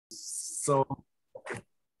So,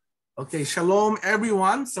 okay, shalom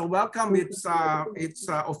everyone. So welcome. It's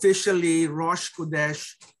officially Rosh,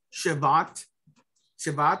 Chodesh, Shevat.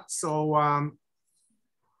 So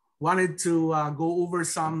wanted to go over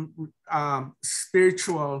some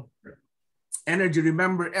spiritual energy.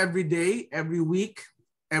 Remember, every day, every week,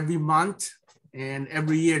 every month, and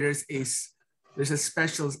every year there's a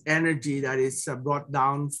special energy that is brought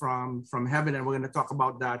down from heaven, and we're going to talk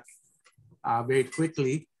about that very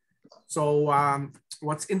quickly. So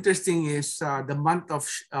what's interesting is the month of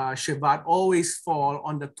Shevat always fall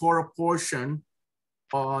on the Torah portion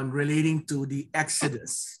on relating to the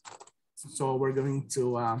Exodus. So we're going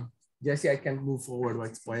to, Jesse, I can't move forward.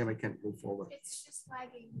 Why I can't move forward? It's just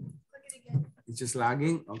lagging. Look at it again. It's just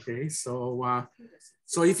lagging. Okay. So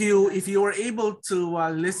so if you were able to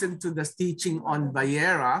listen to this teaching on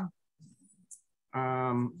Vayera,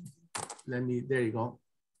 there you go.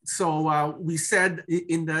 So we said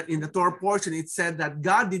in the Torah portion, it said that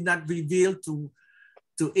God did not reveal to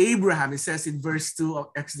Abraham. It says in verse 2 of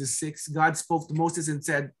Exodus 6, God spoke to Moses and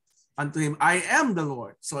said unto him, I am the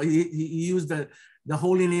Lord. So he used the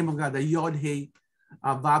holy name of God, the Yod He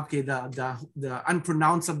Vavke, the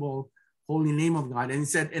unpronounceable holy name of God. And he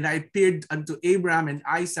said, and I appeared unto Abraham and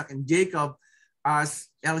Isaac and Jacob as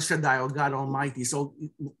El Shaddai, or God Almighty. So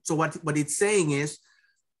what it's saying is,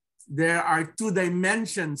 there are two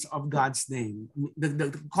dimensions of God's name.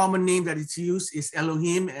 The common name that it's used is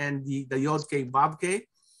Elohim and the Yod-Ke, Vav-Ke.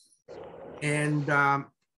 And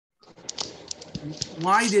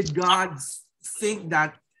why did God think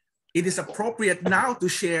that it is appropriate now to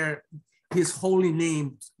share his holy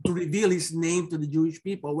name, to reveal his name to the Jewish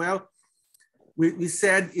people? Well, we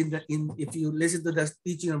said if you listen to the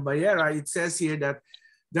teaching of Vayera, it says here that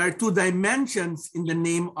there are two dimensions in the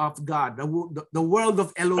name of God. The world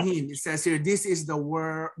of Elohim, it says here, this is the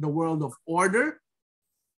world of order.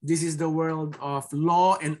 This is the world of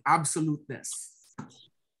law and absoluteness.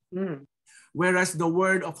 Whereas the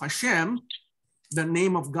word of Hashem, the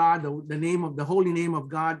name of God, the holy name of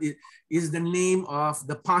God, is the name of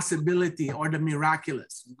the possibility or the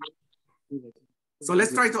miraculous. So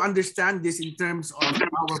let's try to understand this in terms of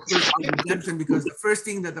our personal redemption, because the first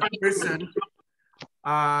thing that a person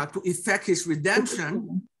to effect his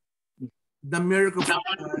redemption, the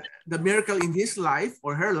miracle in his life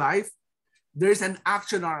or her life, there's an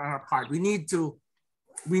action on our part. We need to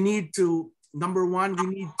number one, we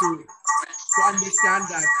need to understand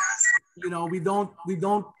that, you know, we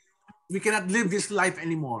cannot live this life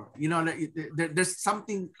anymore. You know, there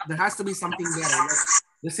has to be something better. Like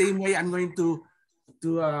the same way I'm going to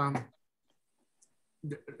the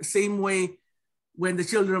same way when the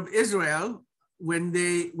children of Israel, when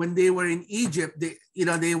they were in Egypt, they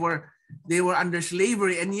were under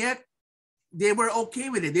slavery, and yet they were okay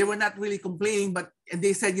with it. They were not really complaining, and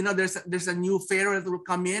they said, you know, there's a new Pharaoh that will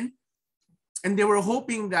come in, and they were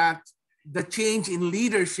hoping that the change in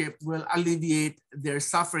leadership will alleviate their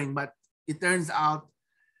suffering. But it turns out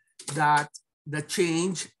that the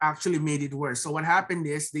change actually made it worse. So what happened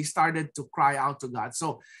is they started to cry out to God.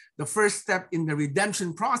 So the first step in the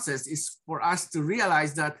redemption process is for us to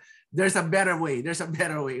realize that there's a better way. There's a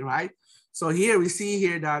better way, right? So here we see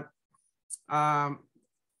here that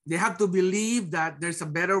they have to believe that there's a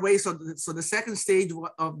better way. So the second stage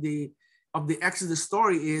of the Exodus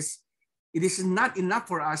story is, it is not enough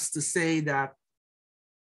for us to say that,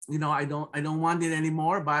 you know, I don't want it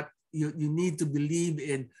anymore, but you need to believe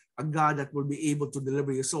in a God that will be able to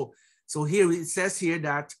deliver you. So here it says here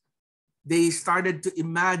that they started to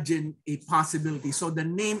imagine a possibility. So the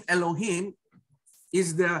name Elohim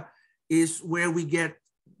is where we get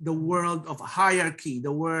the world of hierarchy,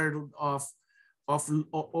 the world of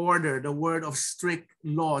order, the word of strict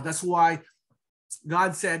law. That's why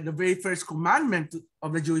God said the very first commandment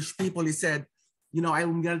of the Jewish people, he said, you know,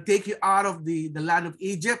 I'm going to take you out of the land of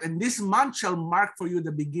Egypt, and this month shall mark for you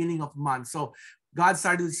the beginning of months. So God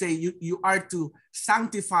started to say, you are to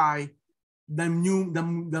sanctify the moon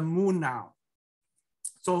now.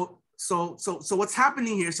 So what's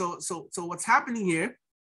happening here? So what's happening here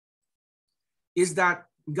is that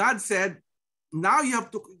God said, now you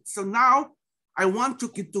have to. So now I want you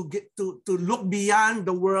to look beyond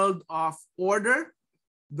the world of order,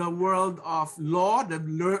 the world of law,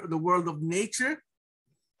 the world of nature,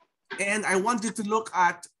 and I want you to look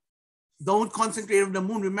at. Don't concentrate on the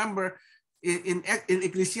moon. Remember, in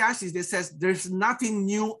Ecclesiastes, it says there's nothing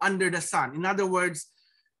new under the sun. In other words,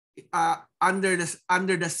 under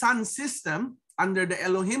the sun system, under the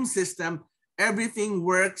Elohim system, everything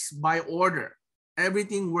works by order.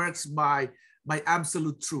 Everything works by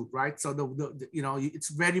absolute truth, right? So you know, it's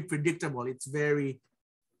very predictable. It's very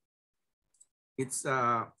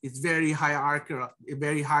it's very hierarchical,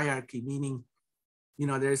 very hierarchy, meaning, you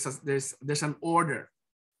know, there's an order.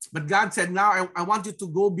 But God said, now I want you to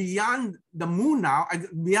go beyond the moon now,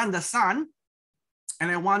 beyond the sun, and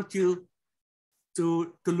I want you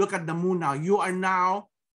to look at the moon now. You are now,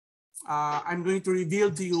 I'm going to reveal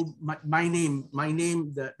to you my name,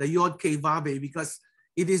 the Yod Kei Vav, because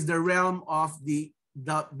it is the realm of the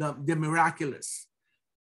miraculous,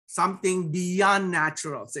 something beyond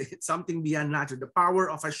natural. Say something beyond natural. The power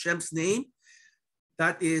of Hashem's name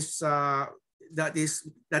that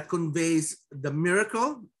conveys the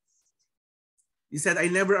miracle. He said, I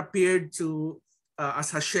never appeared to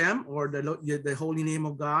as Hashem, or the holy name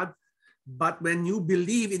of God. But when you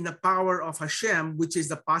believe in the power of Hashem, which is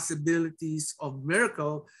the possibilities of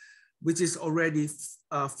miracle, which is already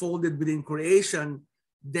folded within creation,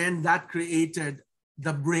 then that created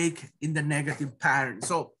the break in the negative pattern.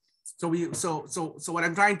 So what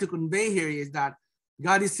I'm trying to convey here is that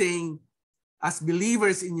God is saying, as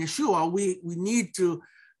believers in Yeshua, we need to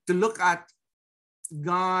look at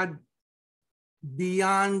God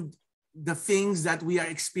beyond the things that we are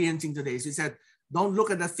experiencing today. So he said, don't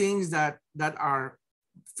look at the things that are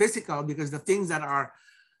physical, because the things that are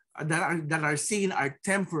seen are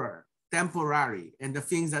temporary, and the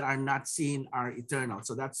things that are not seen are eternal.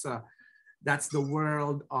 So that's the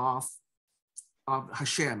world of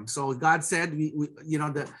Hashem. So God said, we you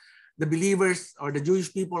know, the believers or the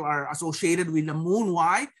Jewish people are associated with the moon.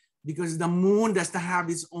 Why? Because the moon does not have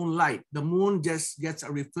its own light. The moon just gets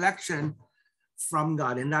a reflection from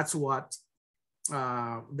God, and that's what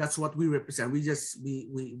we represent.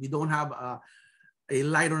 We don't have a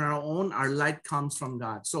light on our own. Our light comes from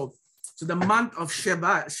God. So the month of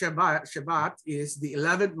Shevat is the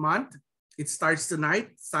 11th month. It starts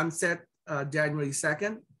tonight, sunset January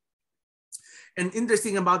 2nd. And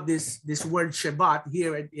interesting about this word Shevat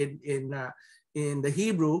here in the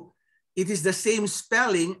Hebrew, it is the same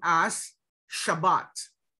spelling as Shabbat,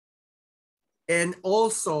 and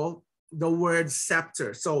also the word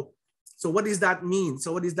scepter. So what does that mean?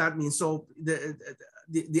 So the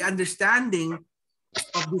understanding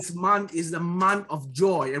of this month is the month of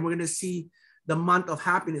joy, and we're going to see the month of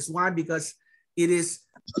happiness. Why? Because it is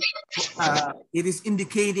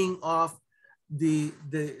indicating of the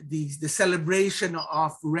celebration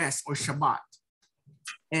of rest, or Shabbat.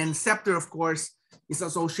 And scepter, of course, is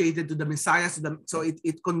associated to the Messiah, so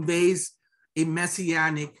it conveys a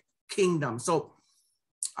messianic kingdom. So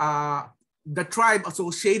the tribe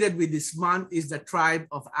associated with this month is the tribe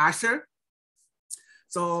of Asher.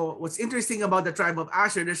 So what's interesting about the tribe of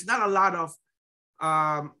Asher, there's not a lot of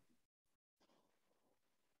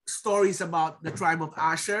stories about the tribe of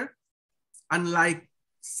Asher, unlike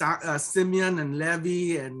Simeon and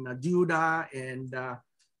Levi and Judah and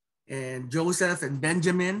Joseph and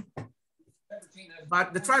Benjamin.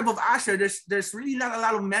 But the tribe of Asher, there's really not a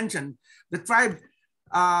lot of mention. The tribe,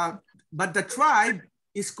 but the tribe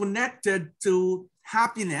is connected to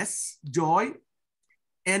happiness, joy,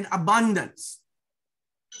 and abundance.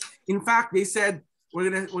 In fact, they said,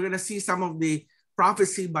 we're gonna see some of the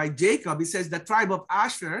prophecy by Jacob. It says the tribe of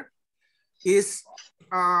Asher is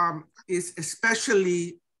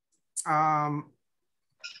especially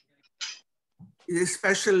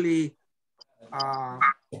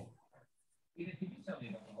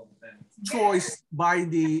choice by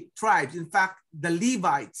the tribes. In fact, the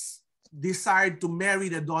Levites desired to marry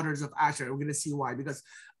the daughters of Asher. We're going to see why, because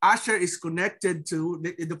Asher is connected to,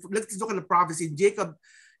 let's look at the prophecy. Jacob,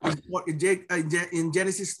 in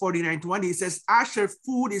Genesis 49:20, it says, Asher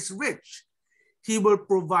food is rich. He will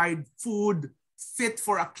provide food fit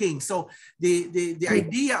for a king. So the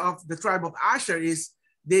idea of the tribe of Asher is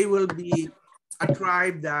they will be a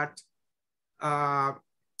tribe that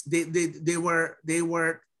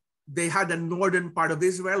they had the northern part of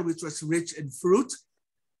Israel, which was rich in fruit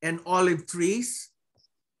and olive trees.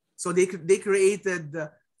 So they created the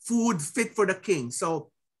food fit for the king. So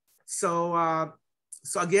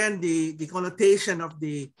again, the connotation of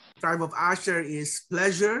the tribe of Asher is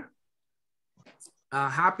pleasure,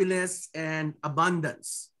 happiness, and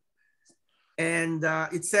abundance. And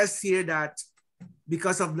it says here that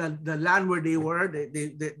because of the land where they were,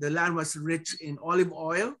 the land was rich in olive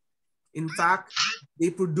oil. In fact, they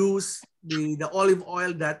produce the olive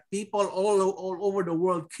oil that people all over the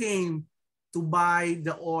world came to buy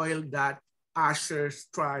the oil that Asher's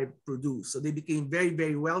tribe produced. So they became very,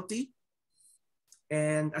 very wealthy.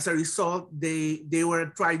 And as a result, they were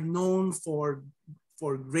a tribe known for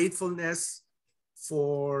gratefulness,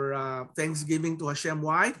 for thanksgiving to Hashem.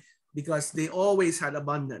 Why? Because they always had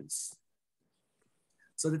abundance.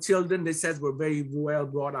 So the children, they said, were very well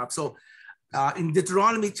brought up. So In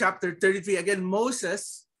Deuteronomy chapter 33, again,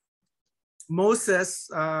 Moses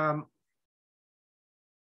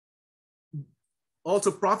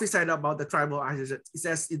also prophesied about the tribe of Asher. It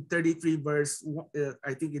says in 33 verse,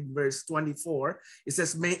 I think in verse 24, it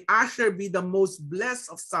says, may Asher be the most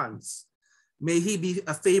blessed of sons. May he be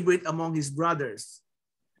a favorite among his brothers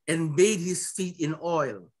and bathe his feet in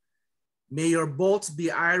oil. May your bolts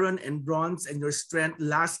be iron and bronze and your strength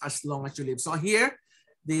last as long as you live. So here,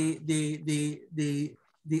 the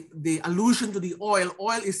allusion to the oil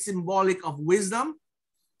is symbolic of wisdom.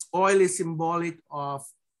 Oil is symbolic of,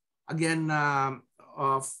 again,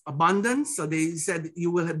 of abundance. So they said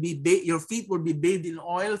you will be your feet will be bathed in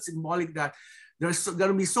oil, symbolic that there's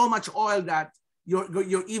going to be so much oil that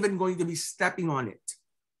you're even going to be stepping on it.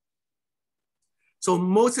 So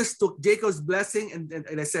Moses took Jacob's blessing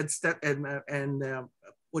and I said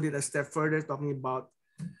put it a step further, talking about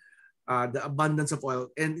the abundance of oil.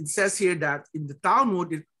 And it says here that in the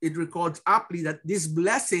Talmud, it records aptly that these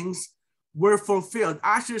blessings were fulfilled.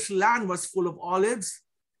 Asher's land was full of olives,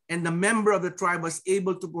 and the member of the tribe was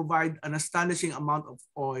able to provide an astonishing amount of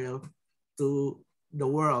oil to the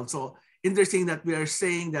world. So interesting that we are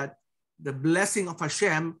saying that the blessing of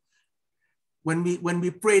Hashem, when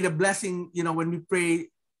we pray the blessing, when we pray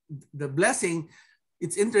the blessing,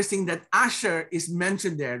 it's interesting that Asher is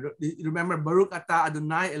mentioned there. Remember, Baruch Ata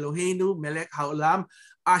Adonai Eloheinu Melech Haolam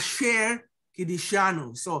Asher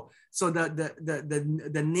Kidishanu. So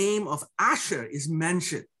the name of Asher is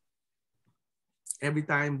mentioned every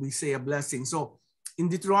time we say a blessing. So in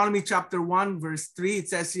Deuteronomy chapter 1, verse 3, it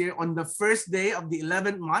says here, on the first day of the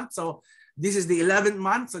 11th month. So this is the 11th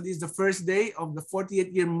month. So this is the first day of the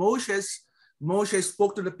 40th year. Moshe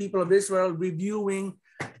spoke to the people of Israel, reviewing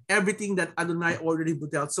everything that Adonai already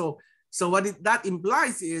put out. So what that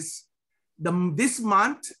implies is this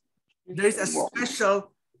month, there is a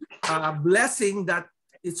special blessing that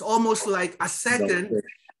it's almost like a second.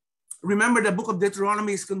 Remember, the book of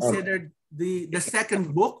Deuteronomy is considered the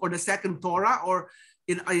second book or the second Torah, or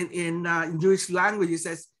in Jewish language, it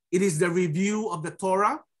says it is the review of the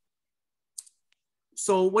Torah.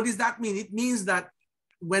 So what does that mean? It means that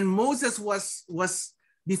when Moses was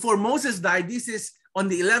before Moses died, this is on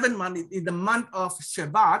the 11th month, in the month of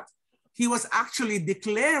Shevat, he was actually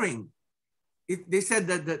declaring it. They said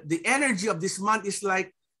that the energy of this month is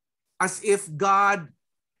like as if God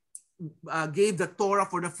gave the Torah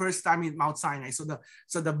for the first time in Mount Sinai. So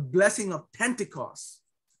the blessing of Pentecost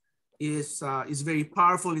is very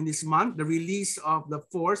powerful in this month. The release of the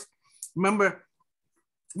force. Remember,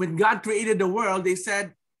 when God created the world, they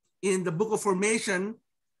said in the Book of Formation,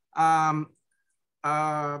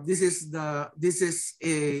 this is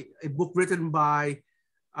a book written by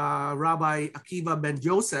Rabbi Akiva ben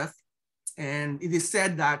Joseph, and it is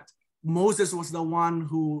said that Moses was the one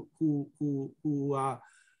who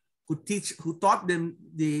taught them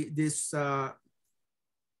this, and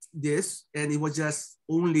it was just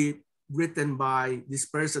only written by this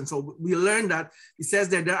person. So we learned that it says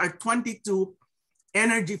that there are 22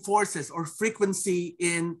 energy forces or frequency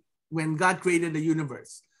when God created the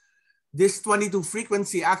universe. This 22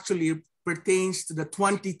 frequency actually pertains to the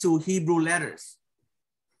 22 Hebrew letters.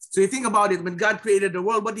 So you think about it, when God created the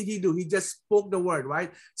world, what did he do? He just spoke the word,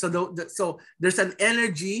 right? So so there's an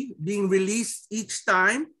energy being released each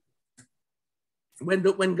time.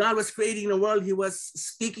 When God was creating the world, he was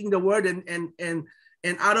speaking the word,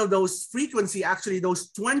 and out of those frequency, actually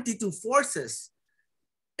those 22 forces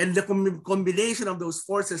and the combination of those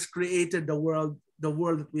forces created the world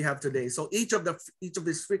that we have today. So each of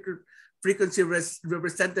these frequency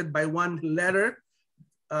represented by one letter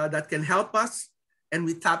that can help us, and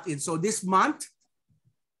we tapped in. So this month,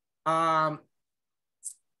 that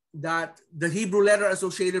the Hebrew letter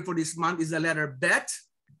associated for this month is the letter Bet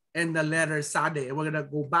and the letter Sade. And we're gonna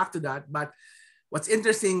go back to that. But what's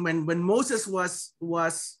interesting, when Moses was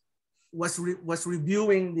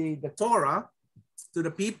reviewing the Torah to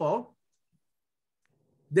the people,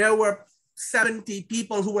 there were 70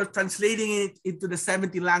 people who were translating it into the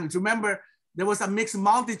 70 language. Remember, there was a mixed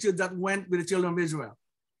multitude that went with the children of Israel.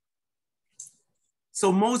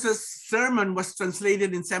 So Moses' sermon was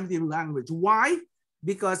translated in 70 language. Why?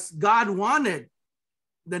 Because God wanted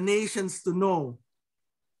the nations to know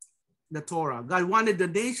the Torah. God wanted the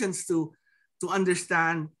nations to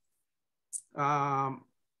understand,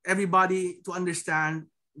 everybody to understand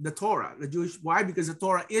the Torah, the Jewish. Why? Because the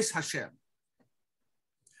Torah is Hashem.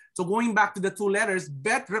 So going back to the two letters,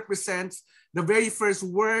 Bet represents the very first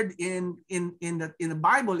word in the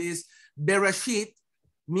Bible is Bereshit,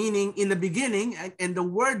 meaning in the beginning, and the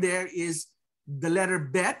word there is the letter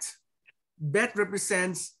Bet. Bet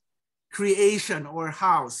represents creation or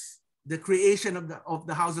house, the creation of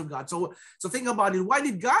the house of God. So think about it. Why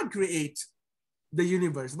did God create the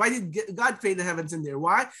universe? Why did God create the heavens and the earth?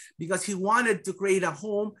 Why? Because he wanted to create a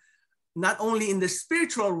home, not only in the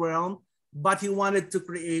spiritual realm, but he wanted to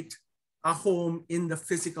create a home in the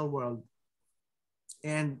physical world.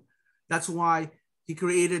 And that's why he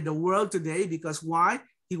created the world today, because why?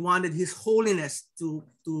 He wanted his holiness to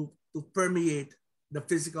permeate the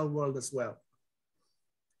physical world as well.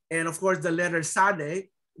 And of course, the letter Sade,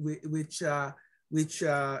 which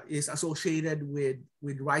is associated with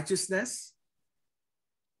righteousness.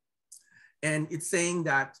 And it's saying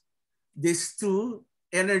that these two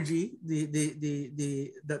energy,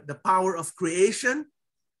 the power of creation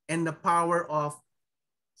and the power of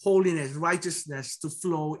holiness, righteousness, to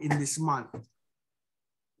flow in this month.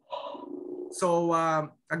 So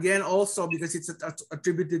again, also because it's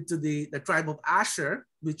attributed to the tribe of Asher,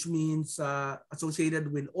 which means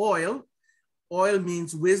associated with oil. Oil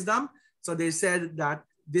means wisdom. So they said that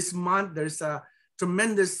this month there's a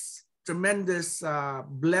tremendous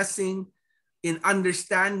blessing in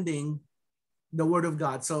understanding the word of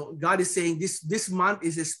God. So God is saying this month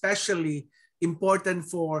is especially important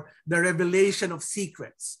for the revelation of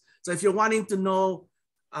secrets. So if you're wanting to know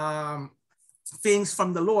things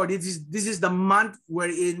from the Lord, this is the month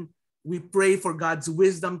wherein we pray for God's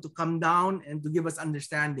wisdom to come down and to give us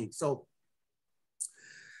understanding. So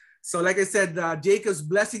like I said, Jacob's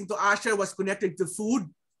blessing to Asher was connected to food,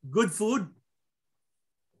 good food.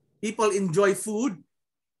 People enjoy food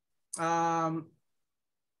for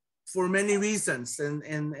many reasons,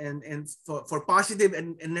 and for positive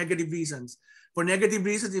and negative reasons. For negative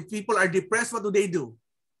reasons, if people are depressed, what do?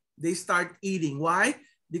 They start eating. Why?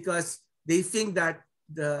 Because they think that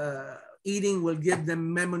the eating will give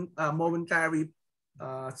them momentary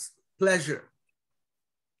pleasure.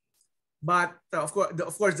 But of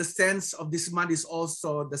course, the sense of this month is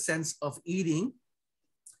also the sense of eating.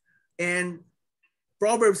 And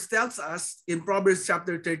Proverbs tells us in Proverbs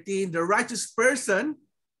chapter 13, the righteous person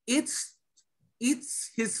eats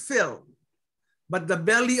his fill, but the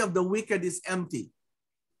belly of the wicked is empty.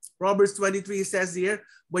 Proverbs 23 says here,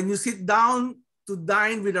 when you sit down to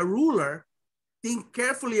dine with a ruler, think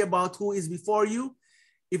carefully about who is before you.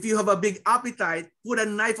 If you have a big appetite, put a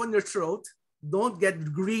knife on your throat. Don't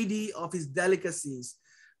get greedy of his delicacies,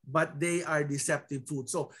 but they are deceptive food.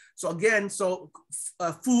 So again,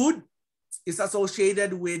 food is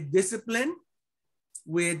associated with discipline,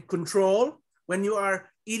 with control. When you are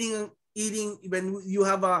eating, when you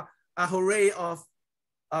have a array of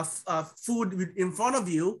food in front of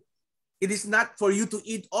you, it is not for you to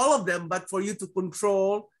eat all of them, but for you to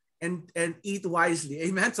control and eat wisely.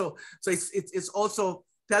 Amen. So it's also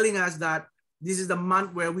telling us that this is the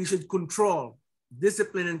month where we should control,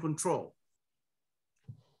 discipline and control.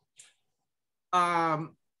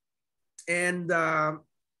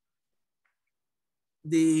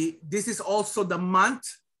 This is also the month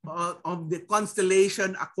of the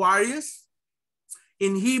constellation Aquarius.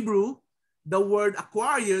 In Hebrew, the word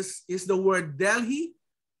Aquarius is the word Delhi,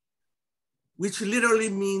 which literally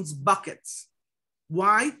means buckets.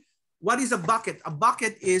 Why? What is a bucket? A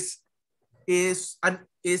bucket is an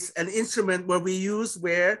instrument where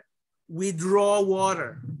we draw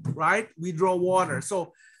water, right? We draw water.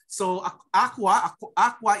 So aqua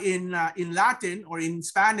in Latin or in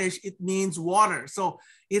Spanish, it means water. So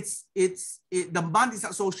the month is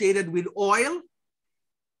associated with oil,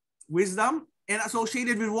 wisdom, and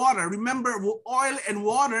associated with water. Remember, oil and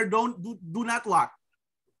water do not what?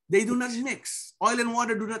 They do not mix. Oil and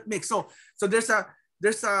water do not mix. So there's a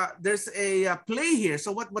play here.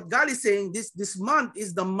 So what God is saying, this month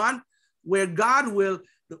is the month where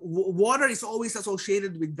water is always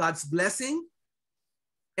associated with God's blessing.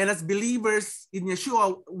 And as believers in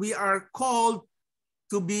Yeshua, we are called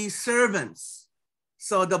to be servants.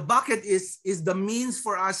 So the bucket is the means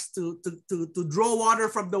for us to draw water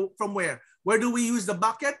from where? Where do we use the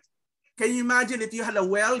bucket? Can you imagine if you had a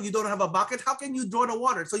well, you don't have a bucket? How can you draw the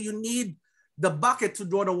water? So you need the bucket to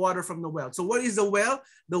draw the water from the well. So what is the well?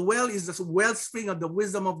 The well is the wellspring of the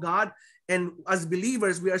wisdom of God. And as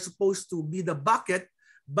believers, we are supposed to be the bucket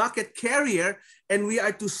carrier, and we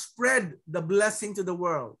are to spread the blessing to the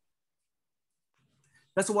world.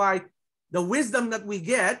 That's why the wisdom that we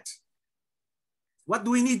get, what do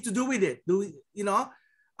we need to do with it?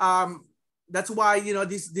 That's why,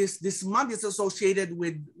 this month is associated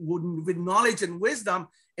with knowledge and wisdom.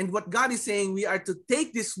 And what God is saying, we are to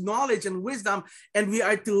take this knowledge and wisdom and we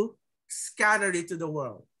are to scatter it to the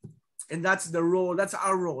world. And that's the role. That's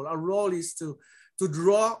our role. Our role is to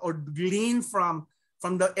draw or glean from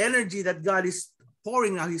the energy that God is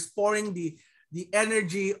pouring out. He's pouring the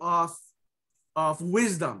energy of of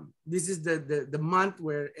wisdom. This is the month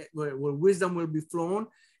where wisdom will be flown,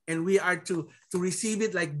 and we are to receive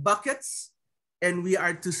it like buckets, and we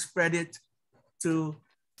are to spread it to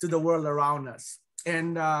the world around us.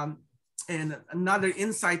 And another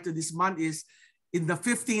insight to this month is in the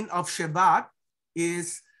 15th of Shevat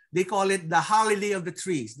is they call it the holiday of the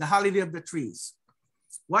trees, the holiday of the trees.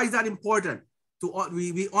 Why is that important?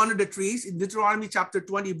 We honor the trees. In Deuteronomy chapter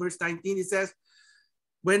 20, verse 19, it says,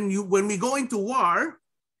 when we go into war,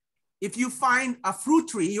 if you find a fruit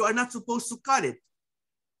tree, you are not supposed to cut it.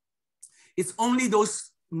 It's only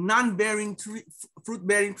those non-bearing tree,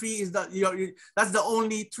 fruit-bearing tree is that's the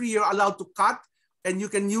only tree you're allowed to cut, and you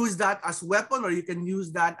can use that as weapon or you can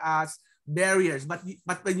use that as barriers. But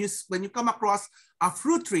when you come across a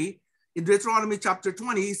fruit tree in Deuteronomy chapter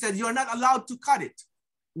 20, he said you're not allowed to cut it.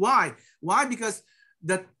 Why? Why? Because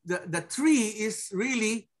the tree is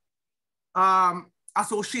really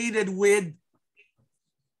associated with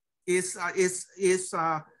is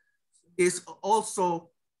also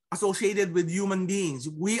associated with human beings.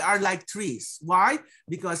 We are like trees. Why?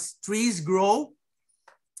 Because trees grow,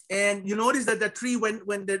 and you notice that the tree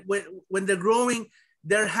when they're growing,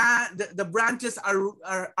 the branches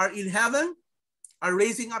are in heaven, are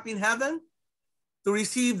raising up in heaven to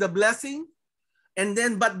receive the blessing, and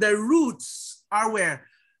then but their roots are where?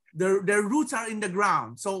 Their roots are in the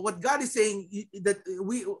ground. So what God is saying that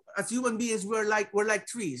we as human beings we're like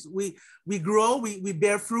trees. We grow, we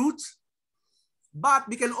bear fruit, but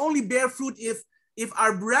we can only bear fruit if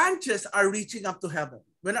our branches are reaching up to heaven.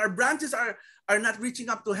 When our branches are not reaching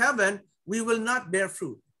up to heaven, we will not bear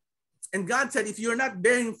fruit. And God said, if you're not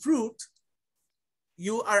bearing fruit,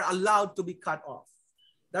 you are allowed to be cut off.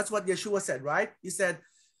 That's what Yeshua said, right? He said,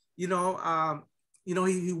 he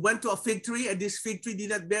went to a fig tree, and this fig tree did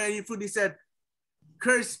not bear any fruit. He said,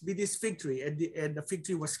 cursed be this fig tree. And the fig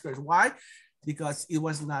tree was cursed. Why? Because it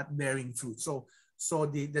was not bearing fruit. So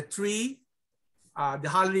the tree, the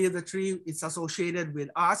holiday of the tree, it's associated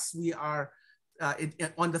with us. We are,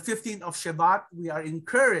 on the 15th of Shevat, we are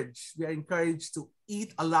encouraged to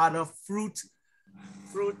eat a lot of fruits.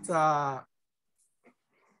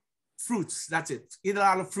 That's it. Eat a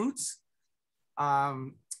lot of fruits.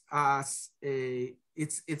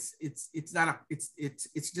 It's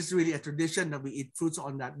just really a tradition that we eat fruits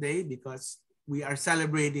on that day because we are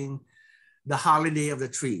celebrating the holiday of the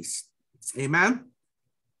trees. Amen.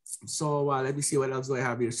 So let me see what else do I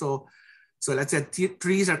have here. So let's say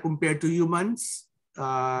trees are compared to humans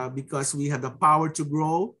because we have the power to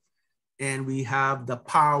grow and we have the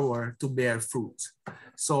power to bear fruit.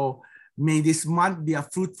 So may this month be a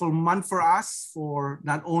fruitful month for us, for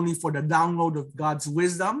not only for the download of God's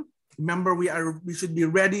wisdom. Remember, we should be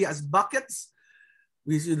ready as buckets.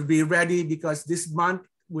 We should be ready because this month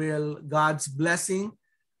will God's blessing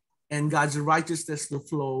and God's righteousness will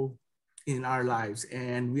flow in our lives.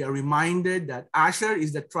 And we are reminded that Asher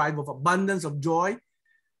is the tribe of abundance of joy.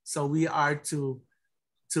 So we are to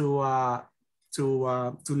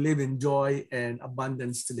live in joy and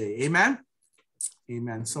abundance today. Amen.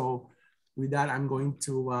 Amen. So with that, I'm going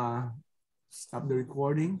to stop the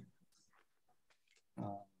recording.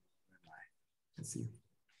 Let's see.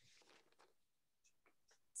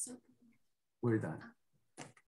 We're done.